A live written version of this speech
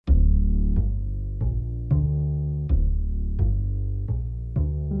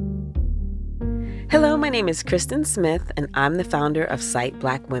Hello, my name is Kristen Smith, and I'm the founder of Cite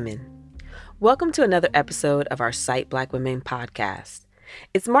Black Women. Welcome to another episode of our Cite Black Women podcast.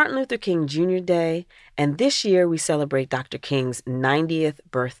 It's Martin Luther King Jr. Day, and this year we celebrate Dr. King's 90th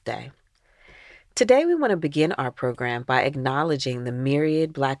birthday. Today we want to begin our program by acknowledging the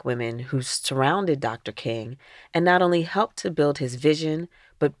myriad Black women who surrounded Dr. King and not only helped to build his vision,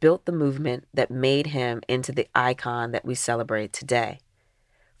 but built the movement that made him into the icon that we celebrate today.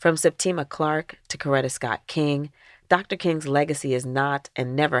 From Septima Clark to Coretta Scott King, Dr. King's legacy is not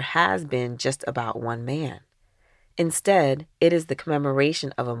and never has been just about one man. Instead, it is the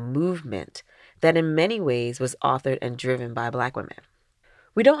commemoration of a movement that in many ways was authored and driven by Black women.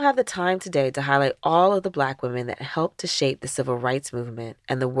 We don't have the time today to highlight all of the Black women that helped to shape the civil rights movement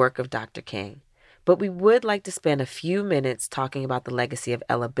and the work of Dr. King, but we would like to spend a few minutes talking about the legacy of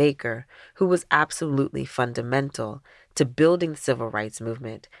Ella Baker, who was absolutely fundamental to building the civil rights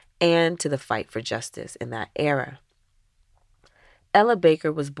movement and to the fight for justice in that era. Ella Baker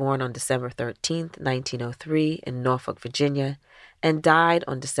was born on December 13, 1903 in Norfolk, Virginia, and died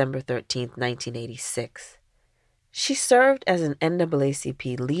on December 13, 1986. She served as an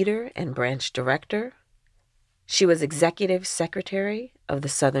NAACP leader and branch director. She was executive secretary of the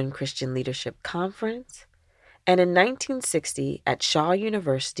Southern Christian Leadership Conference. And in 1960, at Shaw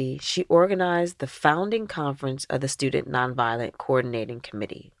University, she organized the founding conference of the Student Nonviolent Coordinating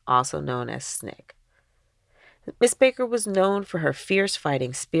Committee, also known as SNCC. Ms. Baker was known for her fierce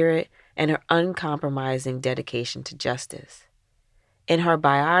fighting spirit and her uncompromising dedication to justice. In her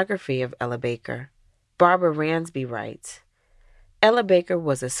biography of Ella Baker, Barbara Ransby writes, Ella Baker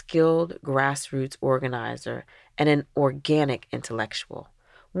was a skilled grassroots organizer and an organic intellectual,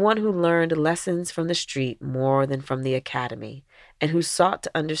 one who learned lessons from the street more than from the academy, and who sought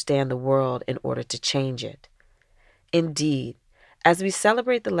to understand the world in order to change it. Indeed, as we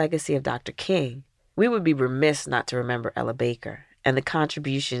celebrate the legacy of Dr. King, we would be remiss not to remember Ella Baker and the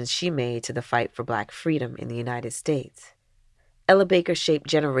contributions she made to the fight for Black freedom in the United States. Ella Baker shaped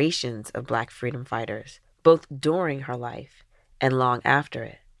generations of Black freedom fighters, both during her life and long after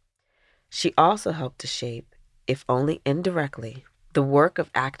it. She also helped to shape, if only indirectly, the work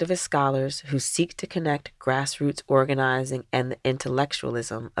of activist scholars who seek to connect grassroots organizing and the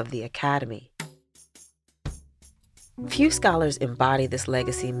intellectualism of the academy. Few scholars embody this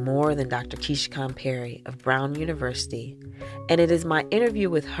legacy more than Dr. Keshia Perry of Brown University, and it is my interview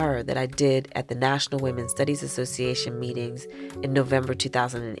with her that I did at the National Women's Studies Association meetings in November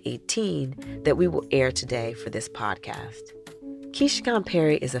 2018 that we will air today for this podcast. Keshia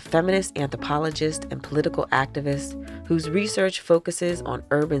Perry is a feminist anthropologist and political activist whose research focuses on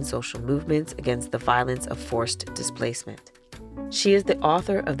urban social movements against the violence of forced displacement. She is the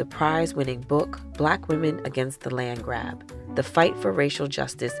author of the prize-winning book, Black Women Against the Land Grab, The Fight for Racial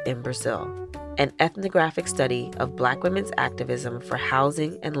Justice in Brazil, an ethnographic study of Black women's activism for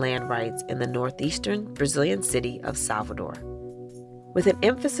housing and land rights in the northeastern Brazilian city of Salvador. With an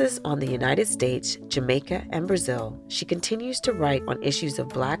emphasis on the United States, Jamaica, and Brazil, she continues to write on issues of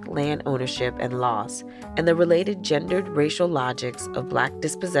Black land ownership and loss and the related gendered racial logics of Black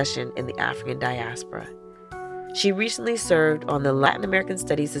dispossession in the African diaspora. She recently served on the Latin American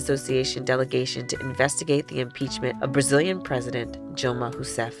Studies Association delegation to investigate the impeachment of Brazilian President Dilma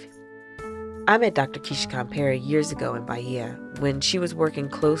Rousseff. I met Dr. Keshia Perry years ago in Bahia when she was working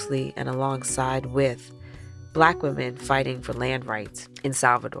closely and alongside with Black women fighting for land rights in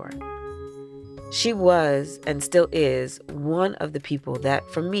Salvador. She was, and still is, one of the people that,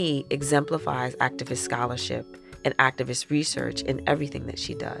 for me, exemplifies activist scholarship and activist research in everything that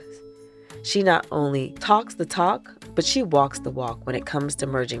she does. She not only talks the talk, but she walks the walk when it comes to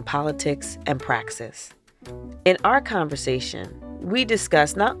merging politics and praxis. In our conversation, we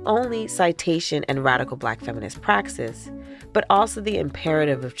discuss not only citation and radical Black feminist praxis, but also the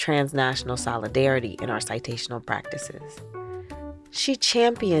imperative of transnational solidarity in our citational practices. She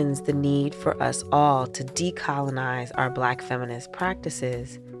champions the need for us all to decolonize our Black feminist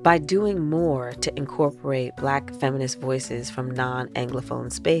practices by doing more to incorporate Black feminist voices from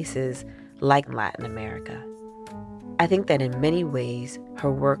non-Anglophone spaces like Latin America. I think that in many ways,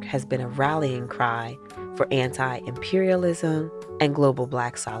 her work has been a rallying cry for anti-imperialism and global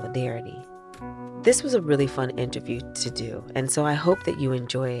Black solidarity. This was a really fun interview to do, and so I hope that you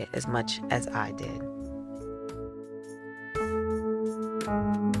enjoy it as much as I did.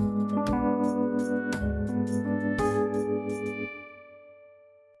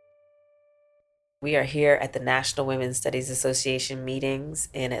 We are here at the National Women's Studies Association meetings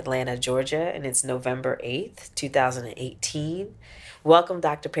in Atlanta, Georgia, and it's November 8th, 2018. Welcome,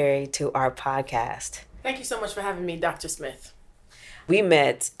 Dr. Perry, to our podcast. Thank you so much for having me, Dr. Smith. We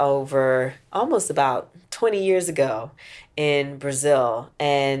met over almost about 20 years ago in Brazil,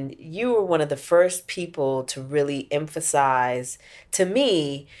 and you were one of the first people to really emphasize, to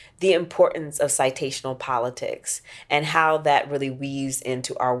me, the importance of citational politics and how that really weaves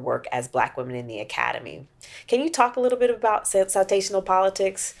into our work as Black women in the academy. Can you talk a little bit about citational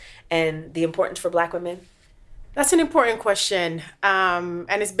politics and the importance for Black women? That's an important question. And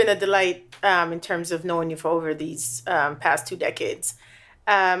it's been a delight in terms of knowing you for over these past 2 decades.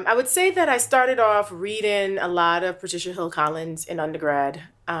 I would say that I started off reading a lot of Patricia Hill Collins in undergrad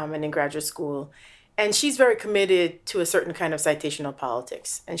and in graduate school. And she's very committed to a certain kind of citational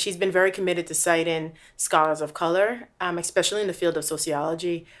politics. And she's been very committed to citing scholars of color, especially in the field of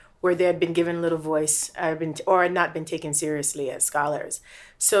sociology, where they had been given little voice or had not been taken seriously as scholars.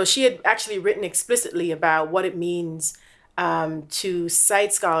 So she had actually written explicitly about what it means to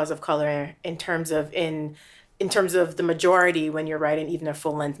cite scholars of color in terms of the majority when you're writing even a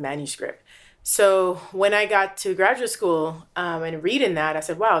full-length manuscript. So when I got to graduate school and reading that, I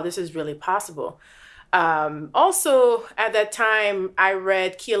said, wow, this is really possible. Also, at that time, I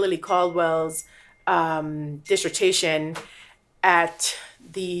read Kia Lily Caldwell's dissertation at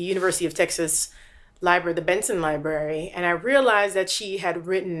the University of Texas Library, the Benson Library, and I realized that she had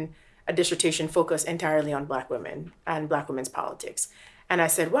written a dissertation focused entirely on Black women and Black women's politics. And I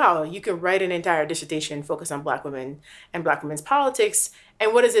said, wow, you can write an entire dissertation focused on Black women and Black women's politics.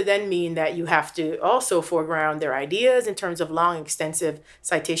 And what does it then mean that you have to also foreground their ideas in terms of long, extensive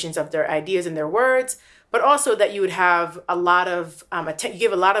citations of their ideas and their words, but also that you would have a lot of, you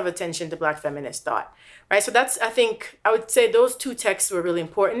give a lot of attention to Black feminist thought, right? So I think I would say those two texts were really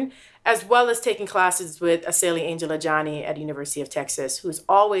important, as well as taking classes with Aseli Angel Ajani at University of Texas, who's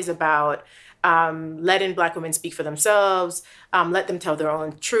always about letting Black women speak for themselves, let them tell their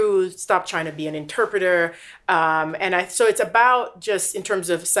own truth, stop trying to be an interpreter. So it's about just in terms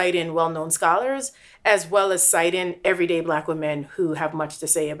of citing well-known scholars, as well as citing everyday Black women who have much to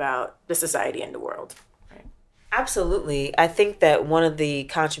say about the society and the world. Absolutely. I think that one of the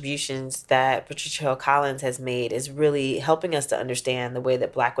contributions that Patricia Hill Collins has made is really helping us to understand the way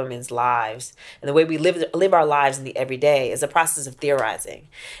that Black women's lives and the way we live our lives in the everyday is a process of theorizing.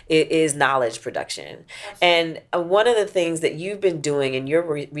 It is knowledge production. Absolutely. And one of the things that you've been doing in your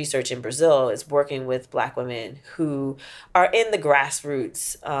research in Brazil is working with Black women who are in the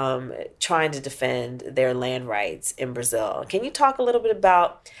grassroots trying to defend their land rights in Brazil. Can you talk a little bit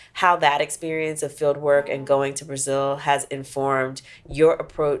about how that experience of field work and going to Brazil has informed your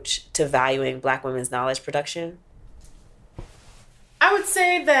approach to valuing Black women's knowledge production? I would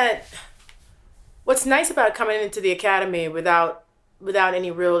say that what's nice about coming into the academy without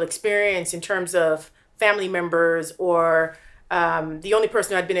any real experience in terms of family members or the only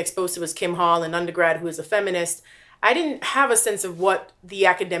person who had been exposed to was Kim Hall, an undergrad who is a feminist. I didn't have a sense of what the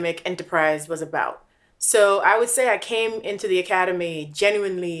academic enterprise was about. So I would say I came into the academy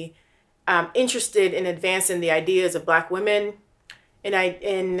genuinely interested in advancing the ideas of Black women,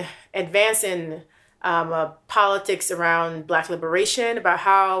 in advancing politics around Black liberation, about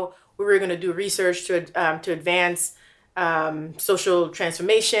how we were going to do research to advance social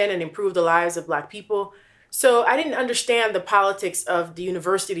transformation and improve the lives of Black people. So I didn't understand the politics of the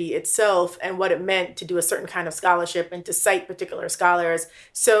university itself and what it meant to do a certain kind of scholarship and to cite particular scholars.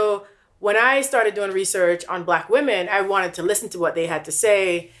 So when I started doing research on Black women, I wanted to listen to what they had to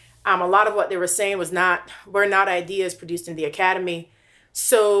say. A lot of what they were saying were not ideas produced in the academy.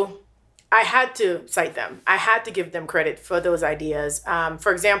 So I had to cite them. I had to give them credit for those ideas.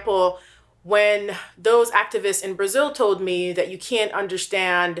 For example, when those activists in Brazil told me that you can't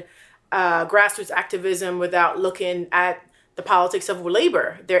understand grassroots activism without looking at the politics of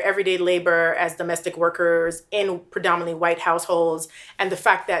labor, their everyday labor as domestic workers in predominantly white households, and the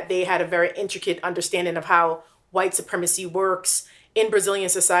fact that they had a very intricate understanding of how white supremacy works in Brazilian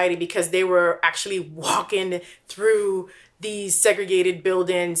society because they were actually walking through these segregated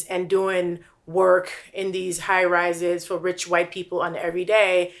buildings and doing work in these high rises for rich white people on every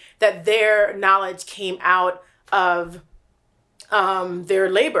day, that their knowledge came out of their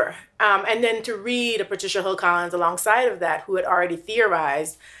labor. And then to read a Patricia Hill Collins alongside of that, who had already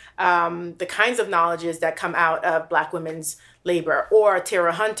theorized the kinds of knowledges that come out of Black women's labor, or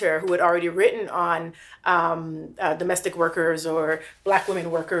Tara Hunter, who had already written on domestic workers or Black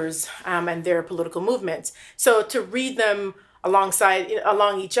women workers and their political movements. So to read them alongside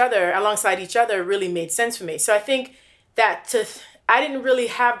each other really made sense for me. So I think that I didn't really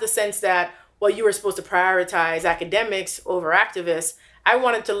have the sense that, well, you were supposed to prioritize academics over activists. I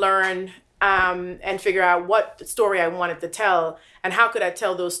wanted to learn and figure out what story I wanted to tell and how could I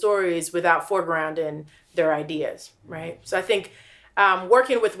tell those stories without foregrounding their ideas, right? So I think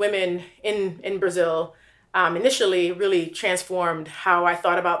Working with women in Brazil initially really transformed how I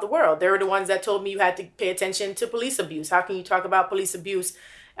thought about the world. They were the ones that told me you had to pay attention to police abuse. How can you talk about police abuse?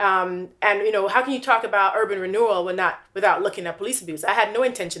 How can you talk about urban renewal without looking at police abuse? I had no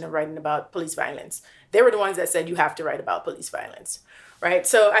intention of writing about police violence. They were the ones that said you have to write about police violence, right?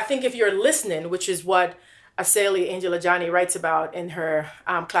 So I think if you're listening, which is what Aseli Angelajani writes about in her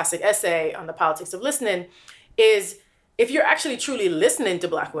classic essay on the politics of listening, is if you're actually truly listening to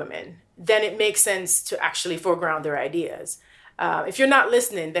Black women, then it makes sense to actually foreground their ideas. If you're not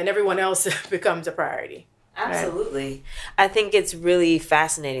listening, then everyone else becomes a priority. Absolutely. Right? I think it's really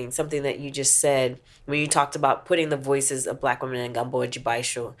fascinating, something that you just said when you talked about putting the voices of Black women in Gamboa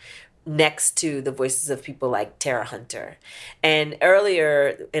Jibaisho next to the voices of people like Tara Hunter. And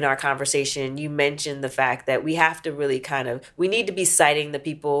earlier in our conversation, you mentioned the fact that we have to really we need to be citing the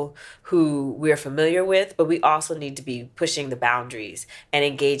people who we're familiar with, but we also need to be pushing the boundaries and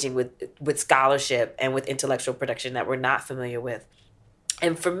engaging with scholarship and with intellectual production that we're not familiar with.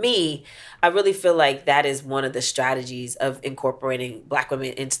 And for me, I really feel like that is one of the strategies of incorporating Black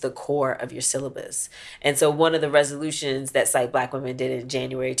women into the core of your syllabus. And so one of the resolutions that Cite Black Women did in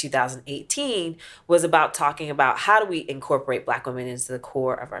January 2018 was about talking about how do we incorporate Black women into the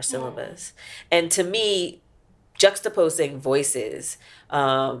core of our syllabus. And to me, juxtaposing voices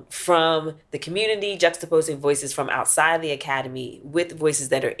from the community, juxtaposing voices from outside the academy with voices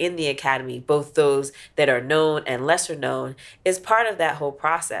that are in the academy, both those that are known and lesser known, is part of that whole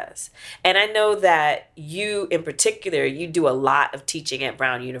process. And I know that you, in particular, you do a lot of teaching at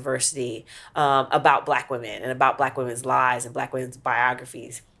Brown University about Black women and about Black women's lives and Black women's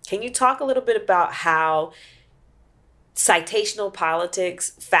biographies. Can you talk a little bit about how citational politics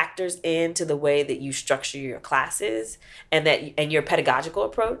factors into the way that you structure your classes and your pedagogical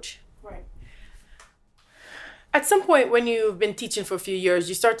approach? Right. At some point when you've been teaching for a few years,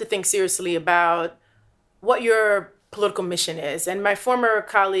 you start to think seriously about what your political mission is. And my former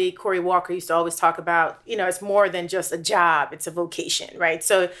colleague, Corey Walker, used to always talk about, it's more than just a job, it's a vocation, right?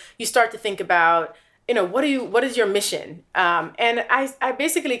 So you start to think about, what is your mission? And I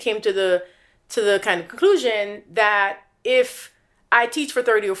basically came to the kind of conclusion that if I teach for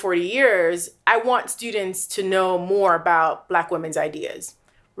 30 or 40 years, I want students to know more about Black women's ideas,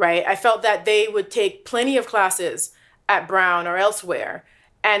 right? I felt that they would take plenty of classes at Brown or elsewhere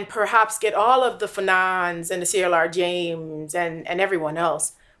and perhaps get all of the Fanons and the CLR James and everyone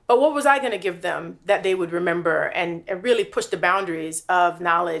else. But what was I going to give them that they would remember and really push the boundaries of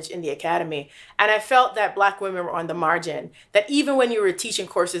knowledge in the academy? And I felt that Black women were on the margin, that even when you were teaching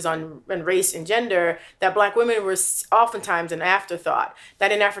courses on race and gender, that Black women were oftentimes an afterthought,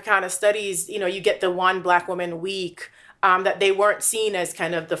 that in Africana studies, you get the one Black woman week, that they weren't seen as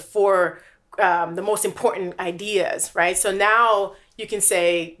kind of the most important ideas, right? So now you can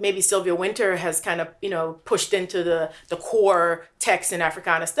say maybe Sylvia Wynter has kind of, pushed into the core text in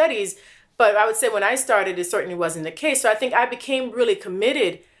Africana studies. But I would say when I started, it certainly wasn't the case. So I think I became really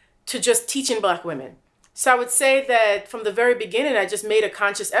committed to just teaching Black women. So I would say that from the very beginning, I just made a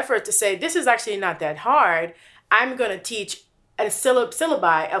conscious effort to say, this is actually not that hard. I'm going to teach a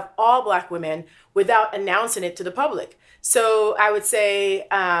syllabi of all Black women without announcing it to the public. So I would say,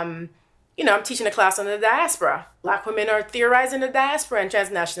 I'm teaching a class on the diaspora. Black women are theorizing the diaspora and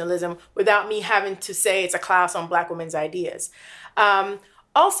transnationalism without me having to say it's a class on Black women's ideas.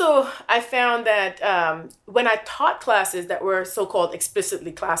 Also, I found that when I taught classes that were so-called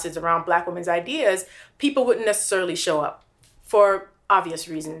explicitly classes around Black women's ideas, people wouldn't necessarily show up for obvious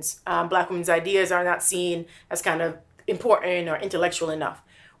reasons. Black women's ideas are not seen as kind of important or intellectual enough.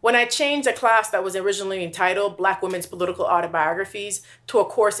 When I changed a class that was originally entitled Black Women's Political Autobiographies to a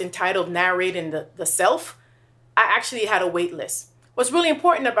course entitled Narrating the Self, I actually had a wait list. What's really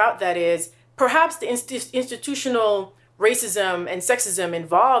important about that is perhaps the institutional racism and sexism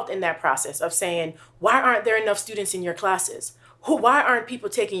involved in that process of saying, why aren't there enough students in your classes? Why aren't people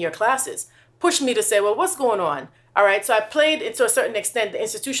taking your classes? Pushed me to say, well, what's going on? All right, so I played, to a certain extent, the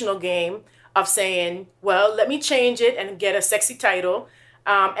institutional game of saying, well, let me change it and get a sexy title,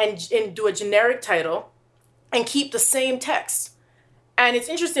 and do a generic title and keep the same text. And it's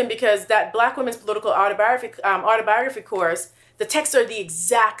interesting because that Black Women's Political Autobiography course, the texts are the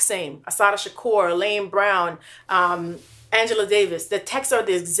exact same. Assata Shakur, Elaine Brown, Angela Davis, the texts are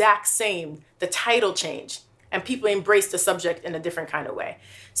the exact same. The title changed and people embrace the subject in a different kind of way.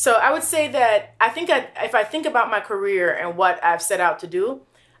 So I would say that if I think about my career and what I've set out to do,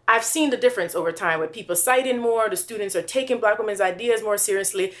 I've seen the difference over time with people citing more. The students are taking Black women's ideas more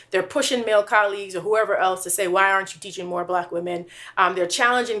seriously. They're pushing male colleagues or whoever else to say, why aren't you teaching more Black women? They're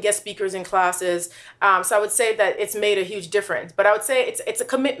challenging guest speakers in classes. So I would say that it's made a huge difference. But I would say it's a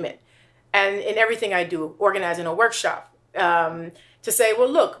commitment. And in everything I do, organizing a workshop, to say, well,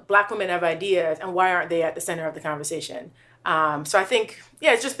 look, Black women have ideas, and why aren't they at the center of the conversation? So I think,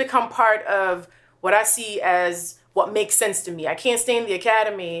 it's just become part of what I see as what makes sense to me. I can't stay in the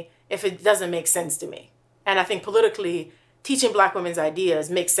academy if it doesn't make sense to me. And I think politically, teaching Black women's ideas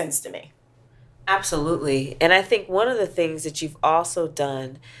makes sense to me. Absolutely. And I think one of the things that you've also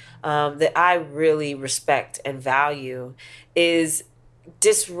done that I really respect and value is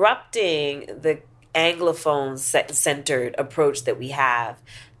disrupting the Anglophone centered approach that we have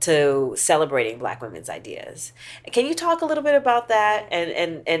to celebrating Black women's ideas. Can you talk a little bit about that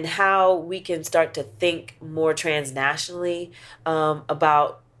and how we can start to think more transnationally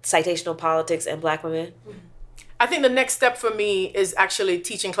about citational politics and Black women? I think the next step for me is actually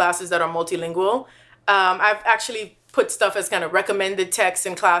teaching classes that are multilingual. I've actually put stuff as kind of recommended texts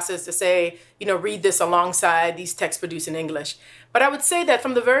in classes to say, read this alongside these texts produced in English. But I would say that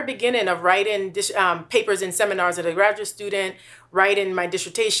from the very beginning of writing papers and seminars as a graduate student, writing my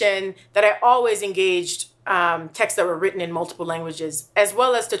dissertation, that I always engaged texts that were written in multiple languages, as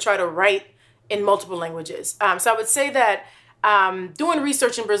well as to try to write in multiple languages. So I would say that doing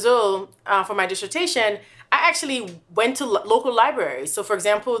research in Brazil for my dissertation, I actually went to local libraries. So for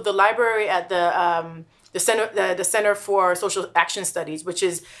example, the library at the Center for Social Action Studies, which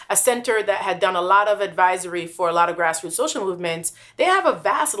is a center that had done a lot of advisory for a lot of grassroots social movements. They have a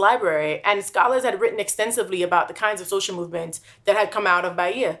vast library, and scholars had written extensively about the kinds of social movements that had come out of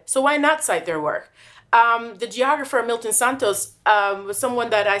Bahia. So why not cite their work? The geographer Milton Santos was someone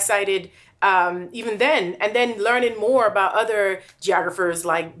that I cited even then, and then learning more about other geographers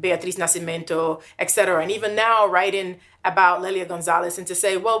like Beatriz Nascimento, etc. And even now writing about Lelia Gonzalez, and to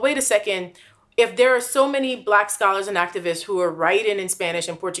say, well, wait a second, if there are so many Black scholars and activists who are writing in Spanish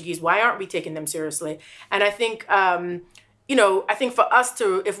and Portuguese, why aren't we taking them seriously? And I think, I think for us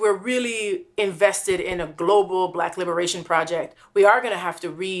to, if we're really invested in a global Black liberation project, we are going to have to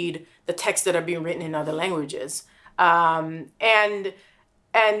read the texts that are being written in other languages, and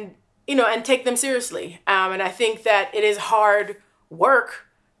take them seriously. And I think that it is hard work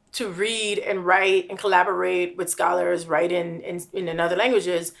to read and write and collaborate with scholars writing in other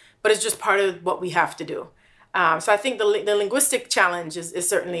languages, but it's just part of what we have to do. So I think the linguistic challenge is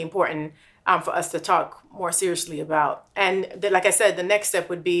certainly important for us to talk more seriously about. And like I said, the next step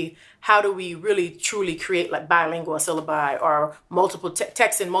would be, how do we really truly create like bilingual syllabi or multiple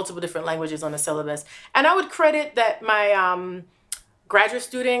texts in multiple different languages on the syllabus? And I would credit that my graduate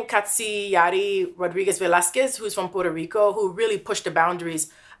student, Katsi Yari Rodriguez Velasquez, who's from Puerto Rico, who really pushed the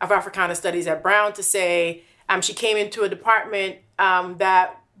boundaries of Africana Studies at Brown, to say she came into a department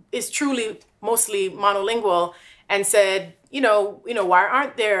that is truly mostly monolingual, and said, why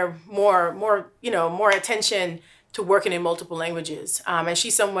aren't there more attention to working in multiple languages? And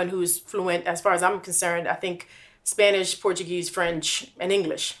she's someone who's fluent, as far as I'm concerned, I think Spanish, Portuguese, French, and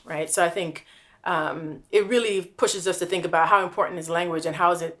English, right? So I think it really pushes us to think about how important is language, and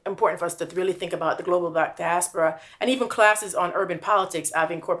how is it important for us to really think about the global Black diaspora. And even classes on urban politics, I've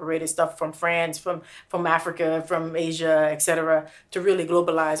incorporated stuff from France, from Africa, from Asia, etc., to really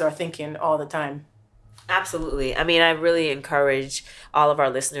globalize our thinking all the time. Absolutely. I mean, I really encourage all of our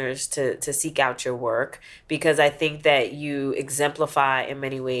listeners to seek out your work, because I think that you exemplify in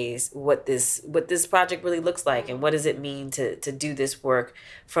many ways what this project really looks like, and what does it mean to do this work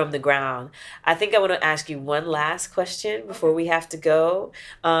from the ground. I think I want to ask you one last question before we have to go.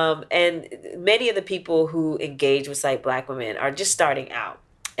 And many of the people who engage with Cite Black Women are just starting out,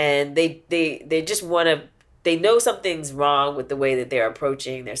 and they just want to, they know something's wrong with the way that they're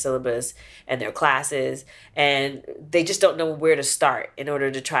approaching their syllabus and their classes, and they just don't know where to start in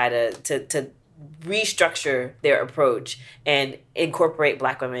order to try to restructure their approach and incorporate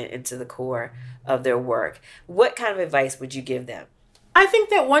Black women into the core of their work. What kind of advice would you give them? I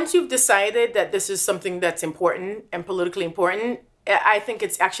think that once you've decided that this is something that's important and politically important, I think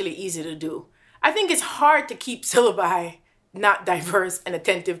it's actually easy to do. I think it's hard to keep syllabi not diverse and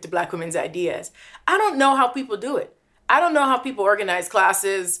attentive to Black women's ideas. I don't know how people do it. I don't know how people organize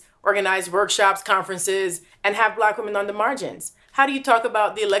classes, organize workshops, conferences, and have Black women on the margins. How do you talk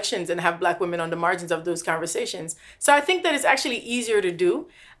about the elections and have Black women on the margins of those conversations? So I think that it's actually easier to do.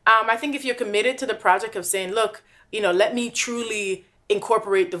 I think if you're committed to the project of saying, look, let me truly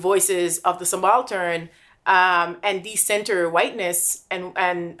incorporate the voices of the subaltern and decenter whiteness and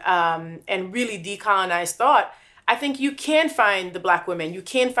really decolonize thought, I think you can find the Black women, you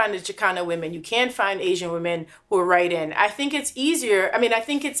can find the Chicana women, you can find Asian women who are write in. I think it's easier. I mean, I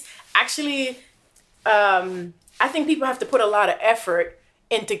think it's actually, I think people have to put a lot of effort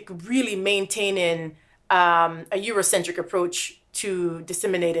into really maintaining a Eurocentric approach to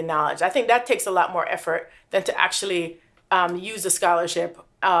disseminating knowledge. I think that takes a lot more effort than to actually use the scholarship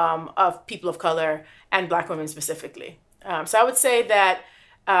of people of color and Black women specifically. So I would say that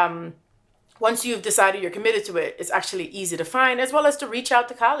once you've decided you're committed to it, it's actually easy to find, as well as to reach out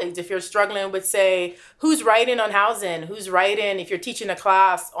to colleagues. If you're struggling with, say, who's writing on housing, who's writing, if you're teaching a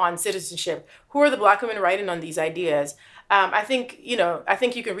class on citizenship, who are the Black women writing on these ideas? I think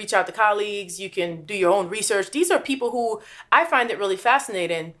you can reach out to colleagues, you can do your own research. These are people who, I find it really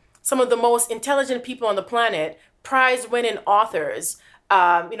fascinating, some of the most intelligent people on the planet, prize-winning authors,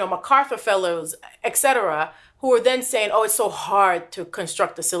 MacArthur Fellows, etc., who are then saying, oh, it's so hard to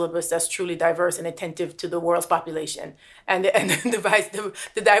construct a syllabus that's truly diverse and attentive to the world's population and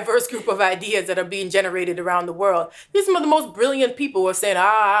the diverse group of ideas that are being generated around the world. These are some of the most brilliant people who are saying,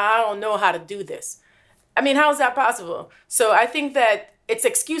 I don't know how to do this. I mean, how is that possible? So I think that it's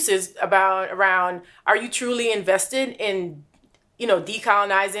excuses around, are you truly invested in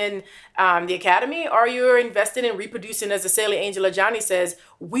decolonizing the academy, or you're invested in reproducing, as Asalia Angel Ajani says,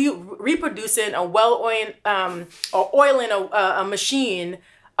 reproducing oiling a machine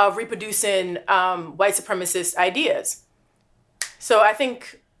of reproducing white supremacist ideas. So I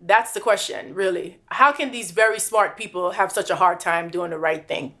think that's the question, really. How can these very smart people have such a hard time doing the right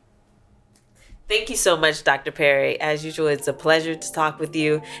thing? Thank you so much, Dr. Perry. As usual, it's a pleasure to talk with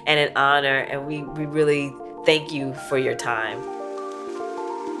you and an honor, and we really thank you for your time.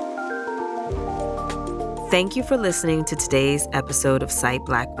 Thank you for listening to today's episode of Cite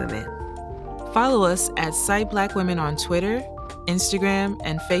Black Women. Follow us at Cite Black Women on Twitter, Instagram,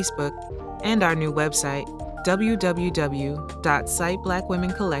 and Facebook, and our new website,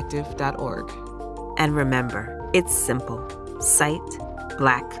 www.citeblackwomencollective.org. And remember, it's simple. Cite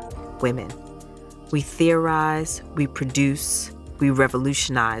Black Women. We theorize, we produce, we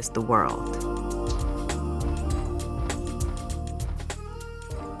revolutionize the world.